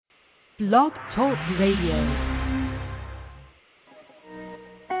Blog Talk Radio.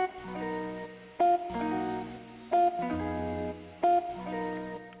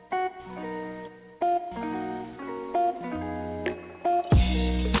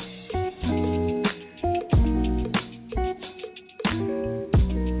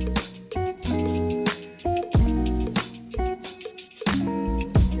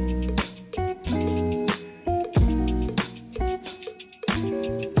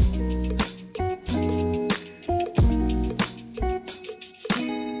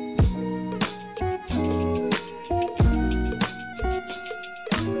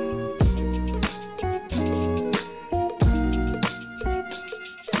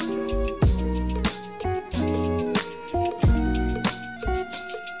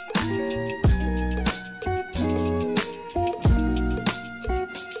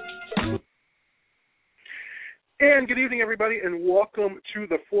 And good evening, everybody, and welcome to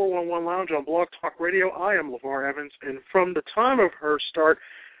the 411 Lounge on Blog Talk Radio. I am Levar Evans, and from the time of her start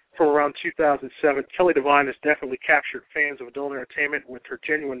from around 2007, Kelly Divine has definitely captured fans of adult entertainment with her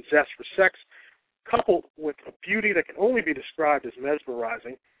genuine zest for sex, coupled with a beauty that can only be described as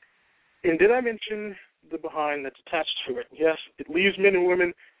mesmerizing. And did I mention the behind that's attached to it? Yes, it leaves men and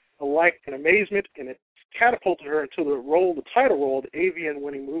women alike in amazement, and it catapulted her into the title role of the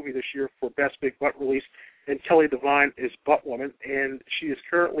AVN-winning movie this year for Best Big Butt Release, and Kelly Divine is Buttwoman, and she is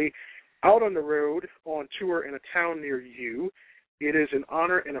currently out on the road on tour in a town near you. It is an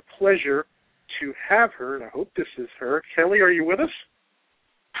honor and a pleasure to have her, and I hope this is her. Kelly, are you with us?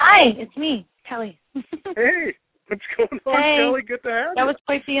 Hi, it's me, Kelly. Hey, what's going on, Kelly? Good to have you. That was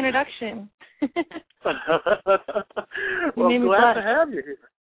quite the introduction. Well, I'm glad to have you here.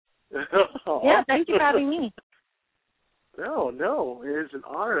 Yeah, thank you for having me. No, it is an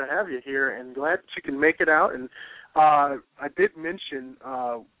honor to have you here, and glad that you can make it out. And I did mention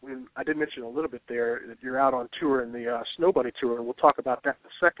a little bit there that you're out on tour in the Snow Bunny tour, and we'll talk about that in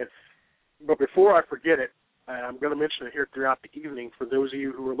a second. But before I forget it, I'm going to mention it here throughout the evening for those of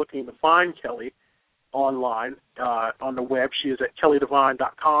you who are looking to find Kelly online on the web. She is at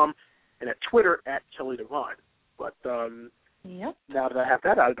kellydivine.com and at Twitter at kellydivine. But Yep. Now that I have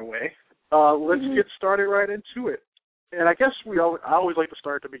that out of the way, let's get started right into it. And I guess I always like to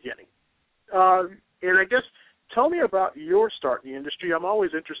start at the beginning. And I guess tell me about your start in the industry. I'm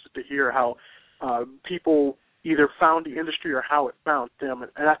always interested to hear how people either found the industry or how it found them.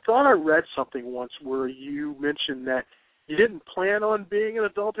 And I thought I read something once where you mentioned that you didn't plan on being in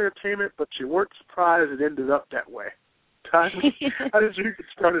adult entertainment, but you weren't surprised it ended up that way. How did you get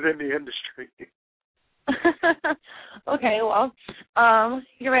started in the industry? Okay, well,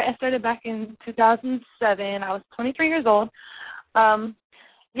 you're right. I started back in 2007. I was 23 years old. I'm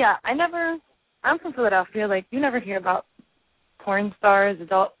from Philadelphia. Like, you never hear about porn stars,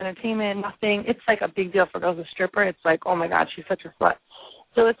 adult entertainment, nothing. It's like a big deal for girls with stripper. It's like, oh my God, she's such a slut.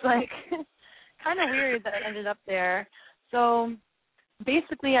 So it's like kind of weird that I ended up there. So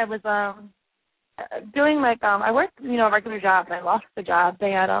basically I was doing I worked, a regular job, and I lost the job.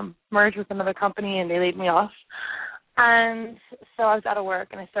 They had merged with another company, and they laid me off. And so I was out of work,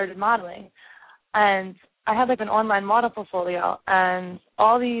 and I started modeling. And I had an online model portfolio, and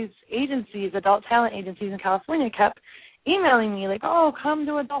all these agencies, adult talent agencies in California, kept emailing me oh, come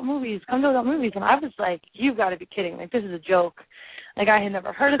do adult movies. And I was like, you've got to be kidding. This is a joke. I had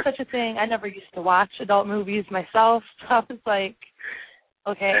never heard of such a thing. I never used to watch adult movies myself. So I was like,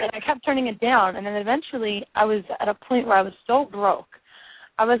 okay, and I kept turning it down, and then eventually I was at a point where I was so broke.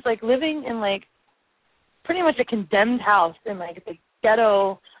 I was, living in, pretty much a condemned house in, the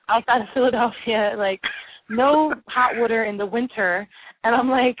ghetto outside of Philadelphia, no hot water in the winter, and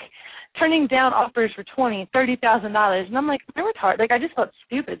I'm, turning down offers for $20,000, and I'm like, I'm retarded. I just felt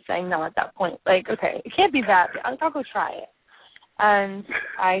stupid saying no at that point. Okay, it can't be bad. I'll go try it. And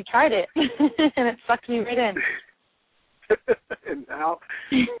I tried it, and it sucked me right in. And now,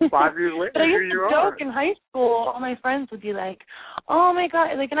 5 years later, but I here used you to are. joke in high school. All my friends would be like, "Oh my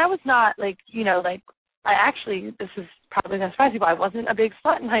God!" And I was not I actually, this is probably going to surprise people. I wasn't a big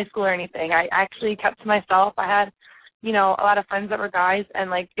slut in high school or anything. I actually kept to myself. I had, a lot of friends that were guys,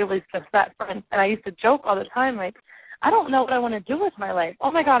 and it was just that friend. And I used to joke all the time, I don't know what I want to do with my life.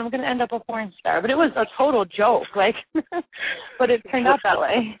 Oh my God, I'm going to end up a porn star. But it was a total joke, but it turned out that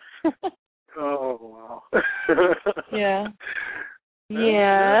way. Oh, wow. Yeah.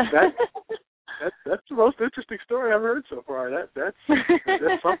 Yeah. That's the most interesting story I've heard so far. That's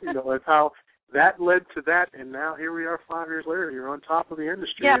something, though. It's how that led to that, and now here we are 5 years later. You're on top of the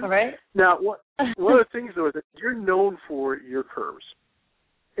industry. Yeah, right. Now, one of the things, though, is that you're known for your curves.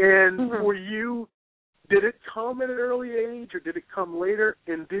 And for you, Did it come at an early age, or did it come later?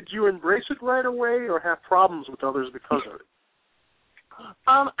 And did you embrace it right away, or have problems with others because of it?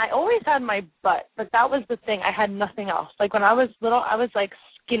 I always had my butt, but that was the thing. I had nothing else. Like, when I was little, I was, like,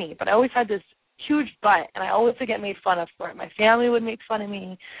 skinny, but I always had this huge butt, and I always would get made fun of for it. My family would make fun of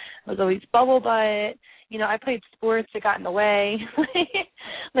me. I was always bubble butt. You know, I played sports that got in the way.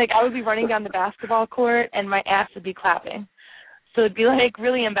 Like, I would be running down the basketball court, and my ass would be clapping. So it'd be, like,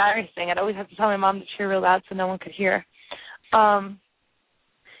 really embarrassing. I'd always have to tell my mom to cheer real loud so no one could hear.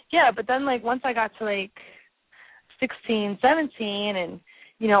 Yeah, but then, like, once I got to, like, 16, 17, and,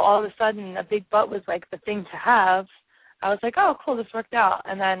 you know, all of a sudden a big butt was, like, the thing to have, I was like, oh, cool, this worked out.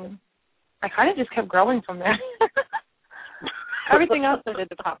 And then I kind of just kept growing from there. Everything else started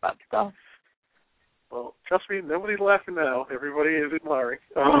to pop up, so. Well, trust me, nobody's laughing now. Everybody is admiring.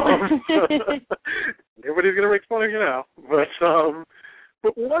 Everybody's going to make fun of you now. But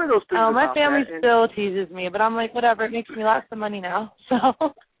one of those things my family still teases me, but I'm like, whatever, it makes me lots of money now. So.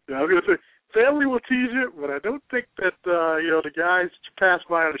 Yeah, I was going to say, family will tease you, but I don't think that, the guys that you pass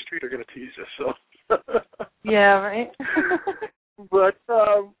by on the street are going to tease you. So. Yeah, right. But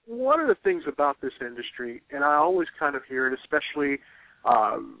one of the things about this industry, and I always kind of hear it, especially,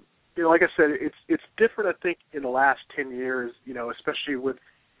 like I said, it's different, I think, in the last 10 years, especially with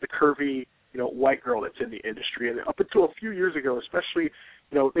the curvy, white girl that's in the industry. And up until a few years ago, especially,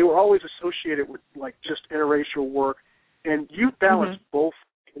 they were always associated with, like, just interracial work. And you balance both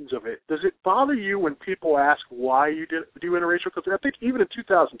ends of it. Does it bother you when people ask why you do interracial? Because I think even in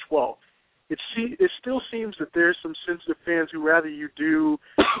 2012, it still seems that there's some sensitive fans who rather you do,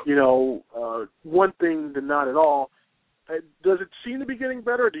 one thing than not at all. Does it seem to be getting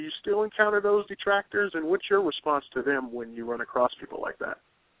better? Do you still encounter those detractors? And what's your response to them when you run across people like that?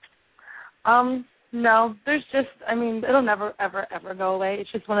 No, there's just, it'll never, ever, ever go away.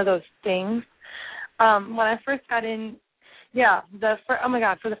 It's just one of those things. When I first got in,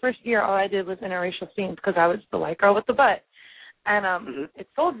 for the first year, all I did was interracial scenes because I was the white girl with the butt. And it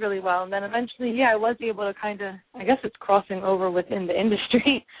sold really well. And then eventually, I was able to kind of, I guess it's crossing over within the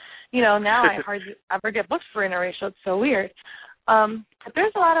industry. Now I hardly ever get booked for interracial. It's so weird. But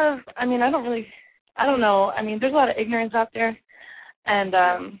there's a lot of, I don't know. There's a lot of ignorance out there. And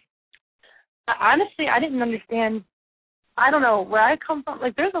honestly, I didn't understand, I don't know, where I come from.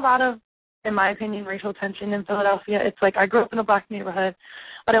 Like, there's a lot of, in my opinion, racial tension in Philadelphia. It's like I grew up in a black neighborhood,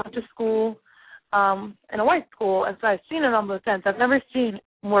 but I went to school in a white school, and so I've seen it on both ends. I've never seen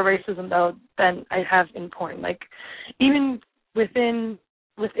more racism, though, than I have in porn. Like, even within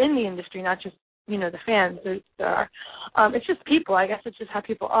the industry, not just, the fans, there are. It's just people. I guess it's just how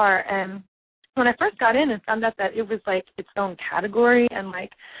people are. And when I first got in and found out that it was, like, its own category and,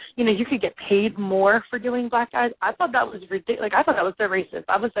 like, you could get paid more for doing black guys, I thought that was ridiculous. Like, I thought that was so racist.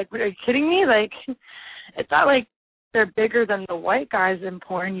 I was like, are you kidding me? Like, it's not like they're bigger than the white guys in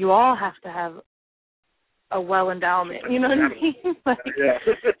porn. You all have to have a well endowment, you know what I mean? Like,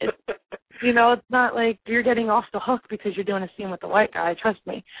 it's not like you're getting off the hook because you're doing a scene with the white guy, trust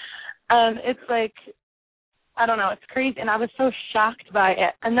me. It's like, I don't know, it's crazy, and I was so shocked by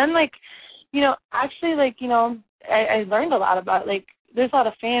it. And then, like, I learned a lot about, like, there's a lot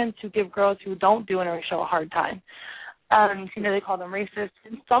of fans who give girls who don't do interracial a hard time. They call them racist.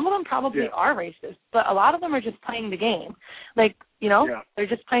 And some of them probably are racist, but a lot of them are just playing the game. Like, they're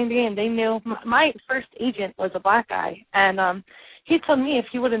just playing the game. They knew. My first agent was a black guy, and he told me if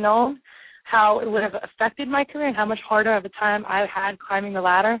he would have known how it would have affected my career and how much harder of a time I had climbing the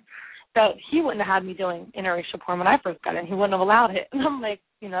ladder, that he wouldn't have had me doing interracial porn when I first got in. He wouldn't have allowed it. And I'm like,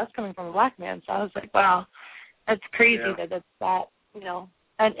 that's coming from a black man. So I was like, wow, that's crazy that it's that,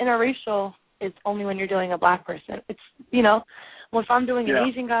 And interracial is only when you're doing a black person. It's, well, if I'm doing an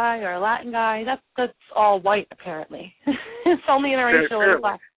Asian guy or a Latin guy, that's all white, apparently. It's only interracial or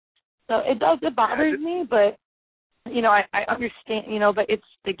black. So it bothers me, but, I understand, but it's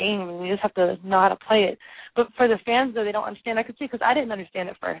the game, and you just have to know how to play it. But for the fans, though, they don't understand. I could see, because I didn't understand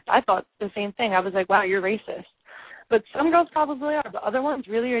it first. I thought the same thing. I was like, wow, you're racist. But some girls probably are, but other ones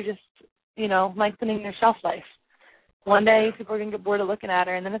really are just, lengthening their shelf life. One day, people are going to get bored of looking at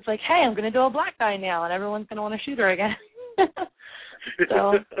her, and then it's like, hey, I'm going to do a black guy now, and everyone's going to want to shoot her again.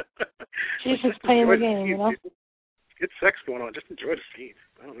 So she's just playing the game, Get sex going on. Just enjoy the scene.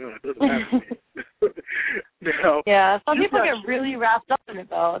 I don't know. It doesn't matter to me. Yeah, some people get really wrapped up in it,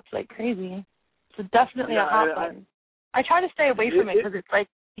 though. It's, like, crazy. It's definitely a hot one. I try to stay away from it because it's like,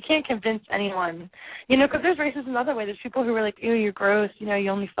 you can't convince anyone, because there's racism another way. There's people who are like, ew, you're gross, you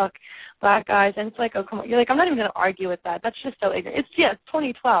only fuck black guys. And it's like, oh, come on. You're like, I'm not even going to argue with that. That's just so ignorant. It's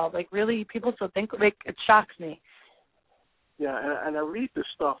 2012. Like, really, people still think, like, it shocks me. Yeah, and I read this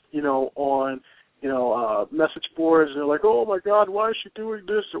stuff, on, message boards, and they're like, oh my God, why is she doing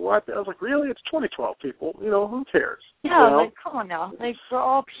this or why? I was like, really? It's 2012, people. Who cares? Yeah, like, come on now. Like, we're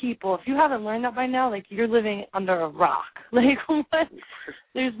all people. If you haven't learned that by now, like, you're living under a rock. Like, what?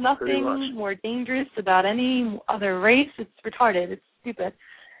 There's nothing more dangerous about any other race. It's retarded. It's stupid.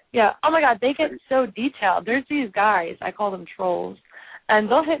 Yeah. Oh, my God, they get so detailed. There's these guys, I call them trolls, and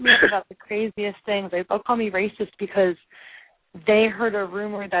they'll hit me up about the craziest things. Like, they'll call me racist because they heard a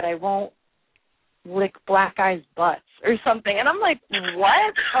rumor that I won't lick black guys' butts or something. And I'm like,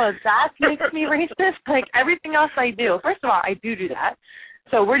 what? Oh, that makes me racist? Like, everything else I do. First of all, I do that.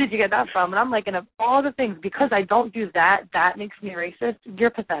 So where did you get that from? And I'm like, of all the things, because I don't do that, that makes me racist. You're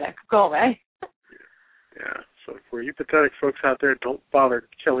pathetic. Go away. Yeah. So for you pathetic folks out there, don't bother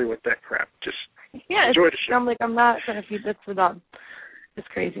Kelly with that crap. Just enjoy the show. I'm like, I'm not going to feed this to them. It's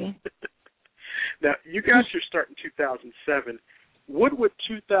crazy. Now, you got your start in 2007. What would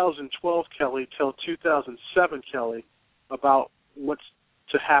 2012 Kelly tell 2007 Kelly about what's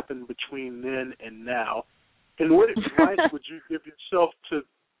to happen between then and now? And what advice would you give yourself to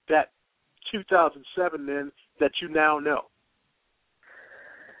that 2007 then that you now know?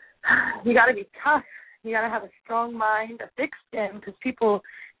 You got to be tough. You got to have a strong mind, a thick skin, because people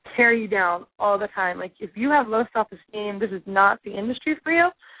tear you down all the time. Like, if you have low self-esteem, this is not the industry for you.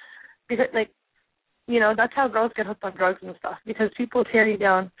 Because, that's how girls get hooked on drugs and stuff, because people tear you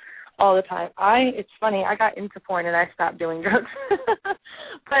down all the time. It's funny, I got into porn and I stopped doing drugs.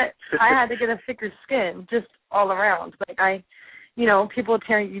 But I had to get a thicker skin just all around. Like, people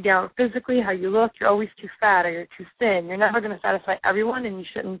tear you down physically, how you look, you're always too fat or you're too thin. You're never going to satisfy everyone, and you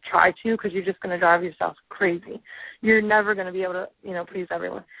shouldn't try to, because you're just going to drive yourself crazy. You're never going to be able to, please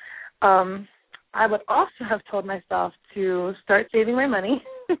everyone. I would also have told myself to start saving my money.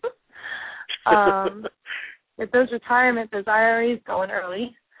 If there's retirement, there's IRAs going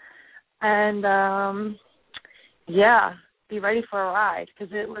early. And, be ready for a ride,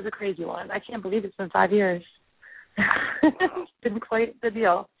 because it was a crazy one. I can't believe it's been 5 years. It's been quite the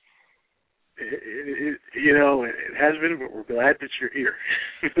deal. It has been, but we're glad that you're here.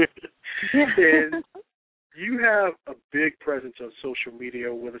 And you have a big presence on social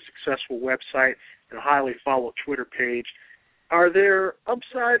media with a successful website and a highly followed Twitter page. Are there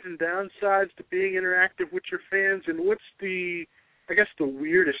upsides and downsides to being interactive with your fans? And what's the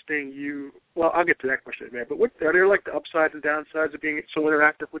weirdest thing I'll get to that question in a minute, but are there the upsides and downsides of being so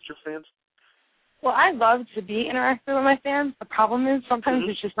interactive with your fans? Well, I love to be interactive with my fans. The problem is sometimes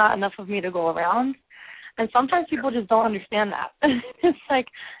there's just not enough of me to go around. And sometimes people just don't understand that. It's like,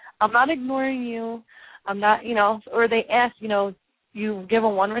 I'm not ignoring you. I'm not, or they ask, you give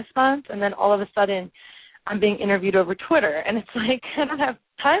them one response, and then all of a sudden I'm being interviewed over Twitter. And it's like, I don't have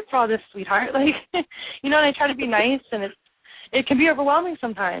time for all this, sweetheart. Like, and I try to be nice, and it can be overwhelming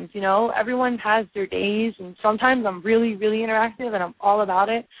sometimes, Everyone has their days, and sometimes I'm really, really interactive, and I'm all about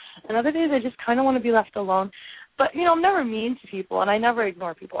it. And other days I just kind of want to be left alone. But, I'm never mean to people, and I never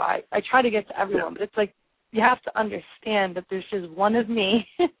ignore people. I try to get to everyone, but it's like you have to understand that there's just one of me.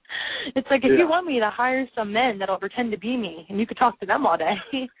 It's like if you want me to hire some men that'll pretend to be me, and you could talk to them all day.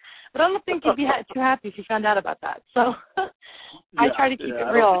 But I don't think you'd be too happy if you found out about that. So I try to keep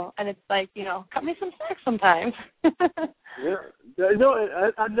it real, and it's like, cut me some slack sometimes. I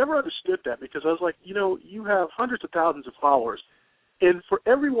never understood that, because I was like, you have hundreds of thousands of followers, and for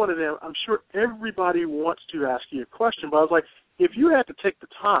every one of them, I'm sure everybody wants to ask you a question, but I was like, if you had to take the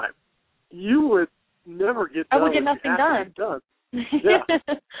time, you would never get done. I would get nothing done.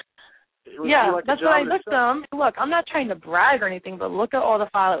 Yeah. That's what I looked at them. Look, I'm not trying to brag or anything, but look at all the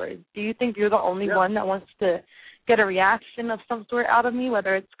followers. Do you think you're the only one that wants to get a reaction of some sort out of me?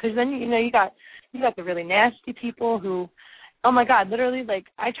 Whether it's because then you got the really nasty people who, oh my God, literally, like,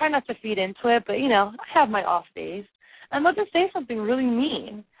 I try not to feed into it, but I have my off days, and they'll just say something really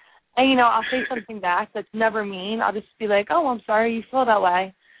mean, and I'll say something back that's never mean. I'll just be like, oh, I'm sorry you feel that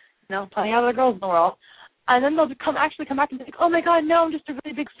way. Plenty of other girls in the world. And then they'll come back and be like, oh, my God, no, I'm just a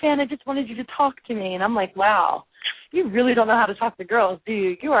really big fan. I just wanted you to talk to me. And I'm like, wow, you really don't know how to talk to girls, do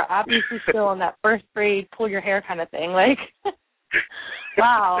you? You are obviously still in that first grade, pull your hair kind of thing. Like,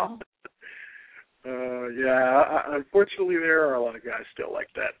 wow. Unfortunately, there are a lot of guys still like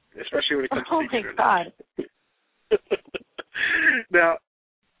that, especially when it comes to the internet. Oh, my God. Now,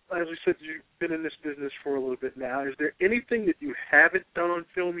 as we said, you've been in this business for a little bit now. Is there anything that you haven't done on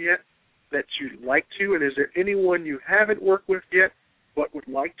film yet that you'd like to, and is there anyone you haven't worked with yet but would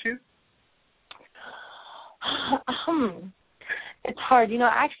like to? It's hard.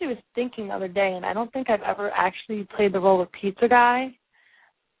 I actually was thinking the other day, and I don't think I've ever actually played the role of pizza guy.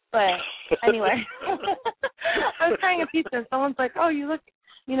 But anyway, I was trying a pizza, and someone's like, oh, you look,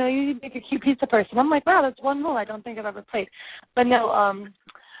 you make a cute pizza person. I'm like, wow, that's one rule I don't think I've ever played. But no,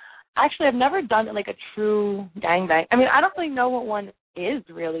 actually, I've never done like a true gangbang. I mean, I don't really know what one is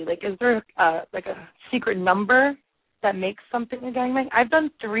really. Like, is there like a secret number that makes something a gangbang? I've done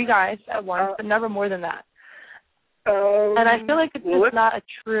 3 guys at once, but never more than that. And I feel like it's just not a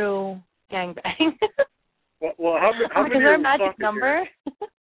true gangbang. well, how many is there a magic number?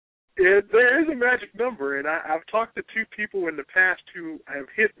 There is a magic number, and I've talked to 2 people in the past who have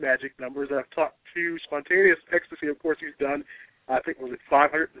hit magic numbers. I've talked to Spontaneous Ecstasy, of course, he's done, I think, was it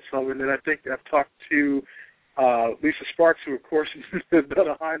 500 and something, and I think I've talked to Lisa Sparks, who, of course, has done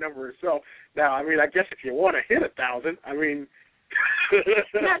a high number herself. Now, I mean, I guess if you want to hit 1,000, I mean...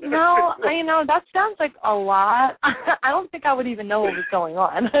 that sounds like a lot. I don't think I would even know what was going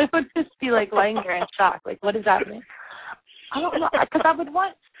on. I would just be, like, laying there in shock. Like, what is happening? I don't know, because I would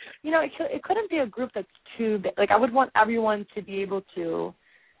want... it couldn't be a group that's too big. Like, I would want everyone to be able to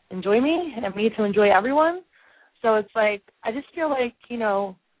enjoy me and me to enjoy everyone. So it's like, I just feel like,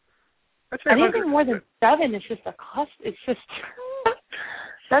 anything more than 7 is just a cost. It's just,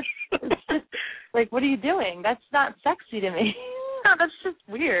 it's just, like, what are you doing? That's not sexy to me. That's just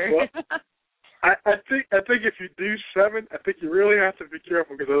weird. Well, I think if you do 7, I think you really have to be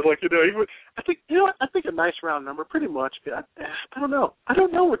careful because I think a nice round number, pretty much. I don't know. I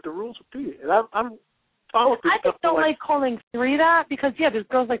don't know what the rules would be, and I'm following this I just don't like calling 3 that because there's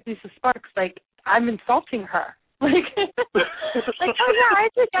girls like Lisa Sparks. Like, I'm insulting her. Like, oh yeah, I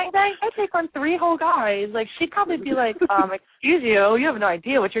do gangbang. I take on 3 whole guys. Like, she'd probably be like, excuse you, you have no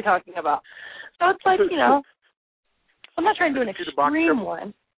idea what you're talking about. So it's like, I'm not trying to do an extreme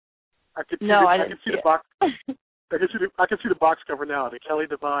one. I can see the box. I can see the box cover now. The Kelly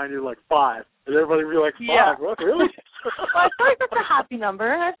Divine, you're like 5, and everybody be like 5. Yeah. What, really? Well, I feel like that's a happy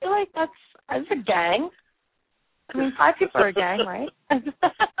number, and I feel like that's a gang. I mean, 5 people are a gang, right?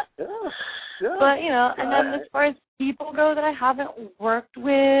 Yeah. But and then as far as people go that I haven't worked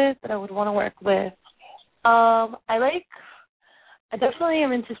with, that I would want to work with, I definitely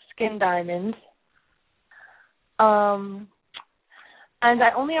am into skin diamonds. And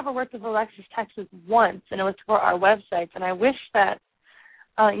I only ever worked with Alexis Texas once, and it was for our websites. And I wish that,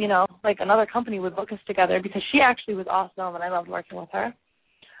 like another company would book us together because she actually was awesome, and I loved working with her.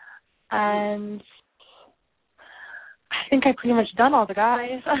 And I think I pretty much done all the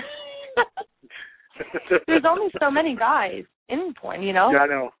guys. There's only so many guys in porn, Yeah, I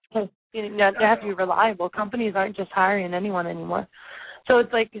know. They have to be reliable. Companies aren't just hiring anyone anymore. So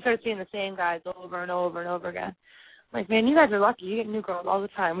it's like you start seeing the same guys over and over and over again. Like, man, you guys are lucky. You get new girls all the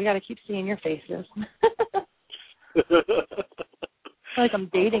time. We got to keep seeing your faces. I feel like I'm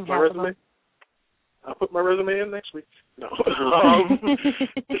dating half of them. I'll put my resume in next week. No.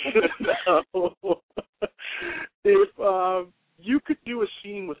 If you could do a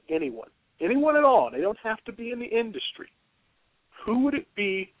scene with anyone at all, they don't have to be in the industry, who would it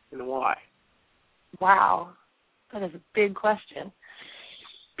be and why? Wow. That is a big question.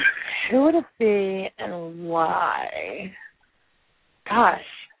 Who would it be and why? Gosh.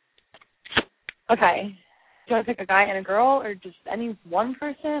 Okay. Do you want to pick a guy and a girl or just any one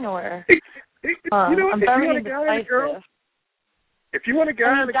person or? I'm very indecisive. If you want a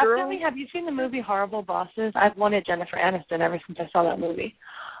guy and a girl. Definitely. Have you seen the movie Horrible Bosses? I've wanted Jennifer Aniston ever since I saw that movie.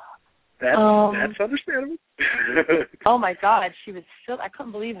 That's understandable. Oh, my God. She was still, I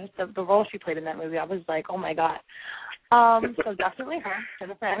couldn't believe the role she played in that movie. I was like, oh, my God. So definitely her,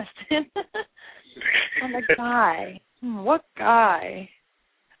 Jennifer Aniston. And a guy. What guy?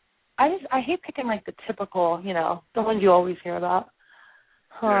 I hate picking, like, the typical, the ones you always hear about.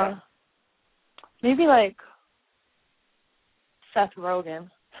 Yeah. Maybe, like, Seth Rogen.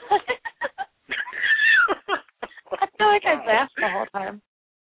 I feel like I'd laugh the whole time.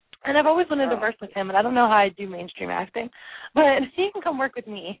 And I've always wanted to work with him, and I don't know how I do mainstream acting, but he can come work with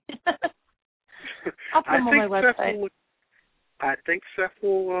me. I'll put him on my website. I think Seth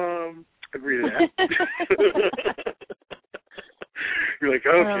will agree to that. You're like,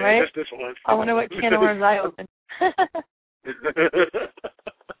 okay, right? that's this one. I wonder what can of worms I open.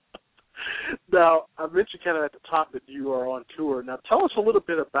 Now, I mentioned kind of at the top that you are on tour. Now, tell us a little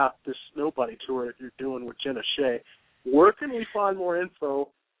bit about this Nobody tour that you're doing with Jenna Shea. Where can we find more info,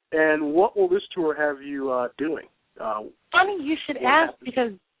 and what will this tour have you doing? Funny you should ask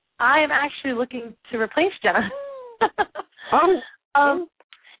because I am actually looking to replace Jenna.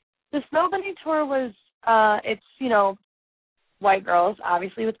 This Nobody tour was, it's, white girls,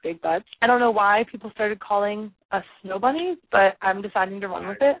 obviously, with big butts. I don't know why people started calling us snow bunnies, but I'm deciding to run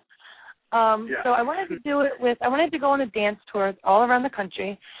with it. So I wanted to do it I wanted to go on a dance tour all around the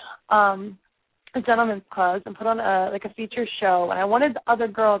country. a gentleman's club and put on a feature show, and I wanted the other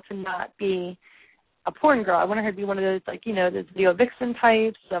girl to not be a porn girl. I wanted her to be one of those, like, you know, those video vixen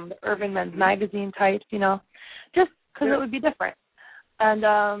types, some Urban Men's Magazine types, you know, just because it would be different.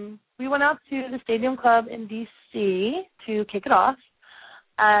 And we went out to the Stadium Club in D.C. to kick it off,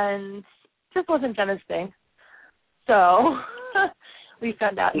 and it just wasn't Jenna's thing. So we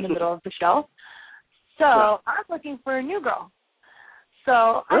found out in the middle of the show. So I'm looking for a new girl. So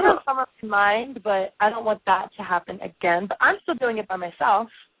I have someone in mind, but I don't want that to happen again. But I'm still doing it by myself.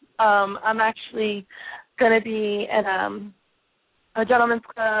 I'm actually going to be at a gentleman's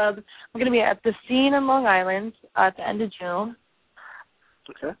club. I'm going to be at the Scene in Long Island at the end of June.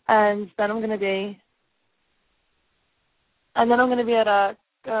 Okay. And then I'm going to be at a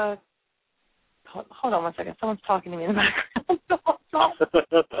hold on one second. Someone's talking to me in the background.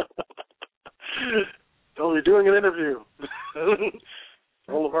 Oh, you're doing an interview.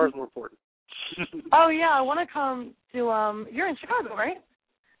 All of ours more important. Oh, yeah, I want to come to, you're in Chicago, right?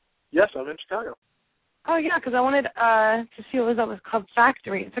 Yes, I'm in Chicago. Oh, yeah, because I wanted to see what was up with Club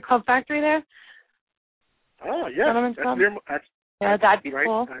Factory. Is a Club Factory there? Oh, yeah. Yeah, that'd be right.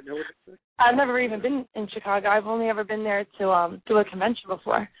 cool. I know what it's like. I've never even been in Chicago. I've only ever been there to do a convention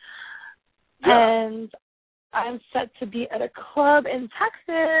before. Yeah. And I'm set to be at a club in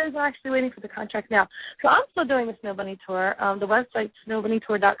Texas. I'm actually waiting for the contract now. So I'm still doing the Snow Bunny Tour. The website's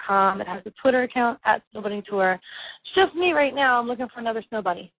snowbunnytour.com. It has a Twitter account at Snow Bunny Tour. It's just me right now. I'm looking for another Snow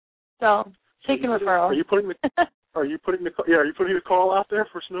Bunny. So taking referrals. Are you putting the call out there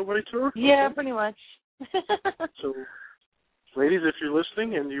for Snow Bunny Tour? Yeah, pretty much. So, ladies, if you're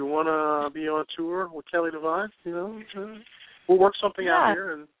listening and you want to be on tour with Kelly Divine, you know, we'll work something out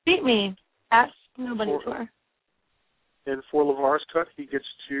here. And beat me at Snow Bunny Tour. And for Levar's cut, he gets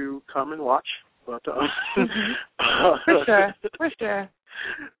to come and watch. But for sure.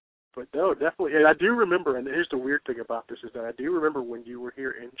 But no, definitely. And I do remember, and here's the weird thing about this, is that I do remember when you were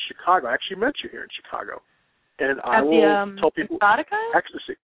here in Chicago. I actually met you here in Chicago. And I will tell people. Exotica?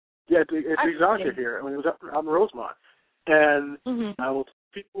 Ecstasy. Yeah, it's Exotica here. I mean, it was up on Rosemont. And I will tell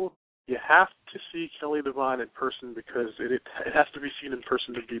people, you have to see Kelly Divine in person because it has to be seen in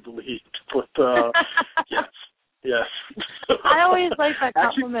person to be believed. But, yes. I always like that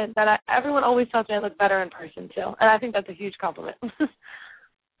compliment everyone always tells me I look better in person, too. And I think that's a huge compliment.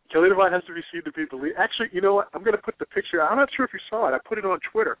 Kelly Divine has to be seen to be believed. Actually, you know what? I'm going to put the picture. I'm not sure if you saw it. I put it on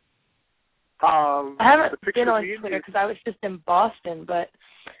Twitter. I haven't been on Twitter because I was just in Boston. But,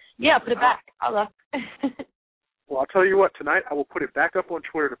 yeah, put it back. I'll look. Well, I'll tell you what. Tonight I will put it back up on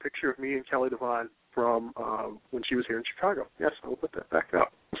Twitter, the picture of me and Kelly Divine from when she was here in Chicago. Yes, I will put that back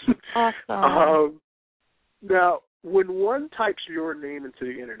up. Awesome. Now, when one types your name into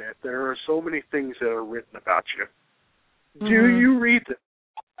the Internet, there are so many things that are written about you. Do you read them?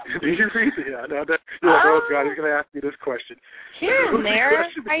 Do you read them? Yeah, no, oh, God, he's going to ask me this question. Here and there,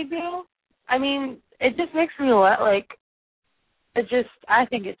 I do. I mean, it just makes me I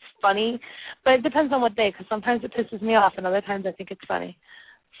think it's funny, but it depends on what day, because sometimes it pisses me off, and other times I think it's funny.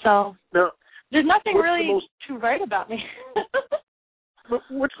 So there's nothing really to write about me.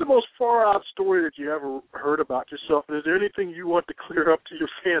 What's the most far-out story that you ever heard about yourself? And is there anything you want to clear up to your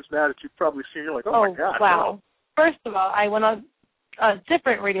fans now that you've probably seen? You're like, oh my God. Wow. No. First of all, I went on a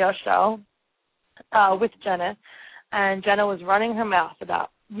different radio show with Jenna, and Jenna was running her mouth about,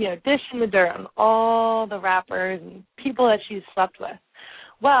 dishing the dirt on all the rappers and people that she's slept with.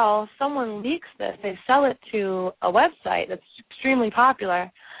 Well, someone leaks this. They sell it to a website that's extremely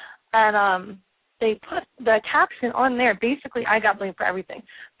popular, and they put the caption on there. Basically, I got blamed for everything.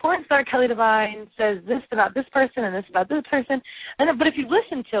 Porn star Kelly Divine says this about this person and this about this person. But if you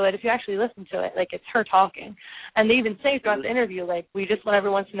actually listen to it, like, it's her talking. And they even say throughout the interview, like, we just want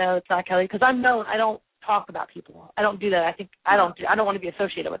everyone to know it's not Kelly. Because I'm known, I don't talk about people. I don't do that. I don't want to be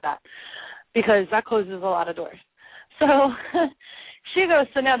associated with that because that closes a lot of doors. So she goes,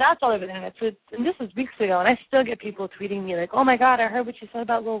 so now that's all over the internet. And this was weeks ago, and I still get people tweeting me like, oh, my God, I heard what you said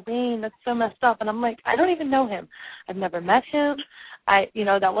about Lil Wayne. That's so messed up. And I'm like, I don't even know him. I've never met him.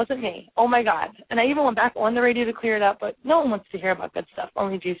 That wasn't me. Oh, my God. And I even went back on the radio to clear it up, but no one wants to hear about good stuff,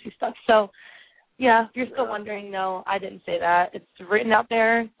 only juicy stuff. So, yeah, if you're still wondering, no, I didn't say that. It's written out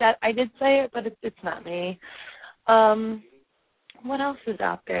there that I did say it, but it's not me. What else is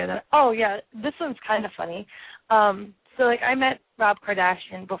out there? This one's kind of funny. So, I met Rob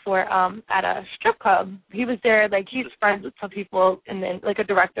Kardashian before at a strip club. He was there, he's friends with some people, and then, a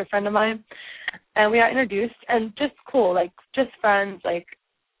director friend of mine. And we got introduced, and just cool, just friends,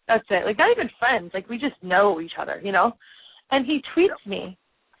 that's it. Not even friends, we just know each other, And he tweets me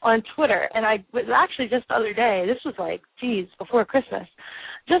on Twitter, and I was actually just the other day, this was before Christmas,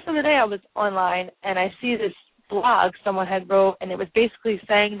 just the other day I was online and I see this blog someone had wrote, and it was basically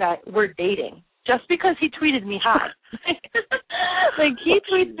saying that we're dating just because he tweeted me hi. Like, he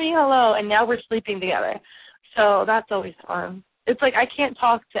tweets me hello, and now we're sleeping together. So that's always fun. It's like I can't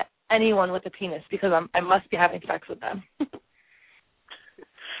talk to anyone with a penis because I must be having sex with them.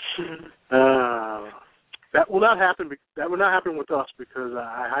 That will not happen. That will not happen with us because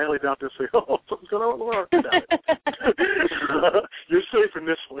I highly doubt they'll say, "Oh, something's going on with Laura." You're safe in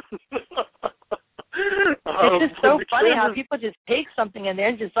this one. It's just so funny how people just take something and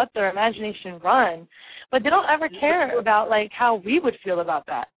they just let their imagination run, but they don't ever care about like how we would feel about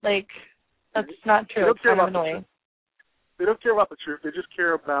that. Like, that's not true. It's kind of annoying. They don't care about the truth. They just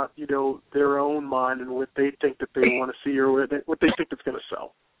care about, you know, their own mind and what they think that they want to see or what they think that's going to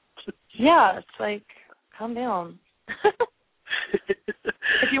sell. Yeah, it's like, calm down.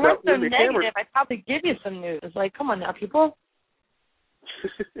 If you weren't so negative, I'd probably give you some news. Like, come on now, people.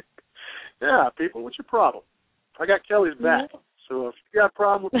 Yeah, people, what's your problem? I got Kelly's back. Mm-hmm. So if you got a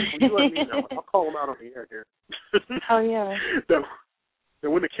problem with people, you let me know. I'll call them out on the air here. Hell yeah. Now,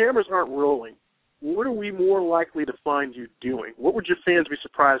 when the cameras aren't rolling, what are we more likely to find you doing? What would your fans be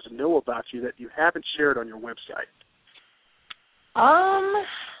surprised to know about you that you haven't shared on your website?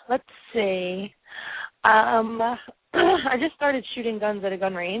 Let's see. I just started shooting guns at a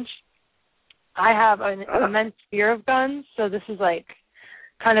gun range. I have an immense fear of guns, so this is like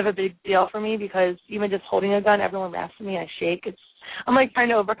kind of a big deal for me because even just holding a gun, everyone laughs at me. I shake. I'm like trying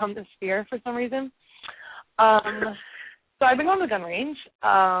to overcome this fear for some reason. So I've been going to the gun range.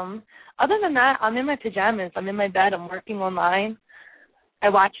 Other than that, I'm in my pajamas. I'm in my bed. I'm working online. I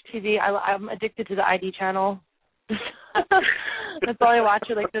watch TV. I'm addicted to the ID channel. That's all I watch,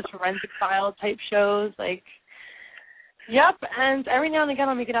 are like this forensic file type shows. Like, yep. And every now and again,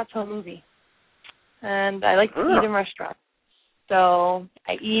 I'll make it out to a movie. And I like to eat in restaurants. So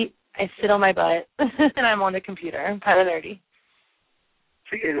I eat, I sit on my butt, and I'm on the computer. I'm kind of nerdy.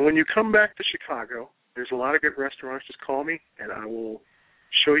 See, and when you come back to Chicago, there's a lot of good restaurants. Just call me, and I will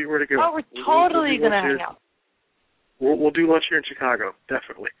show you where to go. Oh, we're totally going to hang out. We'll do lunch here in Chicago,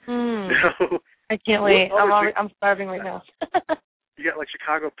 definitely. I can't wait. I'm starving right now. You got like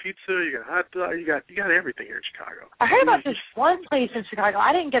Chicago pizza. You got hot dog. You got everything here in Chicago. I heard about this one place in Chicago.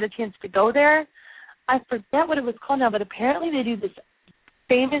 I didn't get a chance to go there. I forget what it was called now, but apparently they do this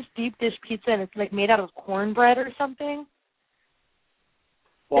famous deep dish pizza, and it's like made out of cornbread or something.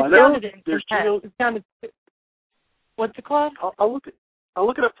 Well, I know there's Gino's. What's it called? I'll look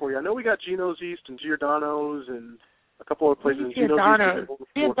it up for you. I know we got Gino's East and Giordano's and a couple other places.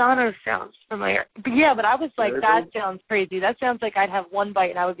 Giordano's sounds familiar. But yeah, but I was like, that sounds crazy. That sounds like I'd have one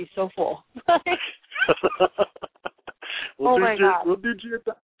bite and I would be so full. Oh my God. We'll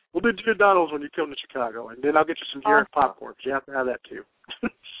do Giordano's when you come to Chicago, and then I'll get you some Garrett popcorn. You have to have that too.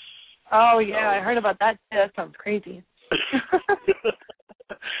 Oh yeah, I heard about that too. That sounds crazy.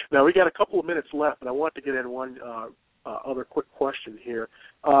 Now we got a couple of minutes left, and I want to get in one other quick question here.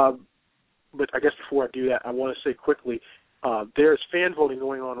 But I guess before I do that, I want to say quickly, there's fan voting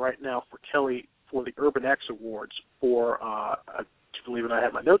going on right now for Kelly for the Urban X Awards for, I believe it, I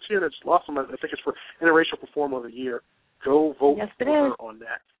have my notes here, and it's lost them. I think it's for Interracial Performer of the Year. Go vote for her on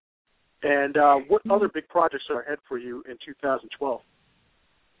that. And what other big projects are ahead for you in 2012?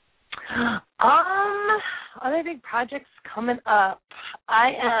 Other big projects coming up.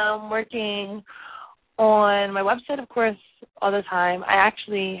 I am working on my website, of course, all the time. I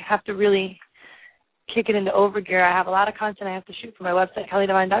actually have to really kick it into overgear. I have a lot of content I have to shoot for my website,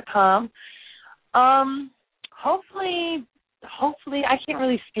 kellydivine.com. Hopefully, I can't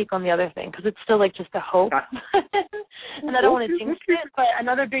really speak on the other thing because it's still like just a hope. And I don't want to jinx it, but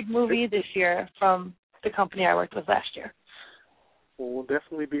another big movie this year from the company I worked with last year. Well, we'll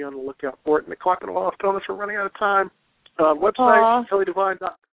definitely be on the lookout for it. And the clock and all telling us we're running out of time. Website,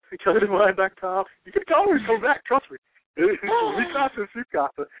 kellydivine.com. You can always come back, trust me. We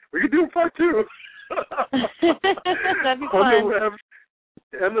can do a part two. That'd be fun.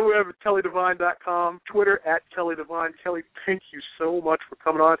 And the web at kellydivine.com, Twitter at Kelly Divine. Kelly, thank you so much for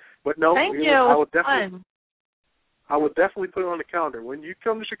coming on. But no, thank you. I will definitely put it on the calendar. When you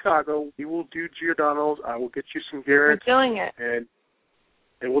come to Chicago, we will do Giordano's. I will get you some Garrett's. We're doing it.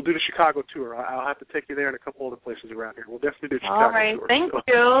 And we'll do the Chicago tour. I'll have to take you there and a couple other places around here. We'll definitely do the Chicago tour. All right, tour. Thank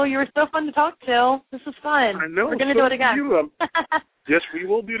you. You were so fun to talk to. This was fun. I know. We're going to do it again. Yes, we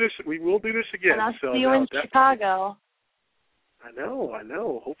will do this. We will do this again. And I'll see you in Chicago. I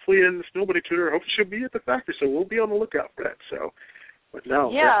know. Hopefully in the Snowbody Tutor, hopefully she'll be at the factory, so we'll be on the lookout for that. So, but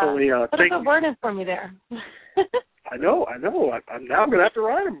no, definitely. Put a good word in for me there. I know. I'm now going to have to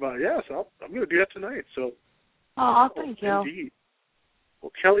write them, but yes, I'm going to do that tonight. So. Oh, thank you. Indeed.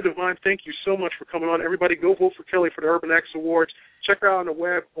 Well, Kelly Divine, thank you so much for coming on. Everybody, go vote for Kelly for the Urban X Awards. Check her out on the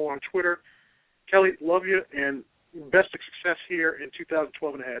web or on Twitter. Kelly, love you, and best of success here in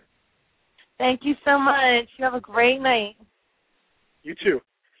 2012 and ahead. Thank you so much. You have a great night. You too.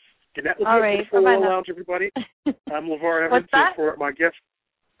 And that will All be right. it for the 401 Bye-bye Lounge, everybody. I'm Levar Evans. What's that? For my guest.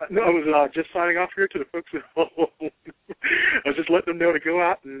 No, I was just signing off here to the folks at home. I was just letting them know to go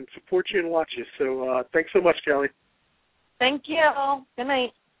out and support you and watch you. So thanks so much, Kelly. Thank you. Good night.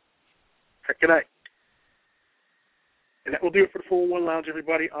 Good night. And that will do it for the 401 Lounge,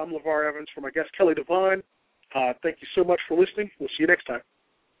 everybody. I'm Levar Evans for my guest, Kelly Divine. Thank you so much for listening. We'll see you next time.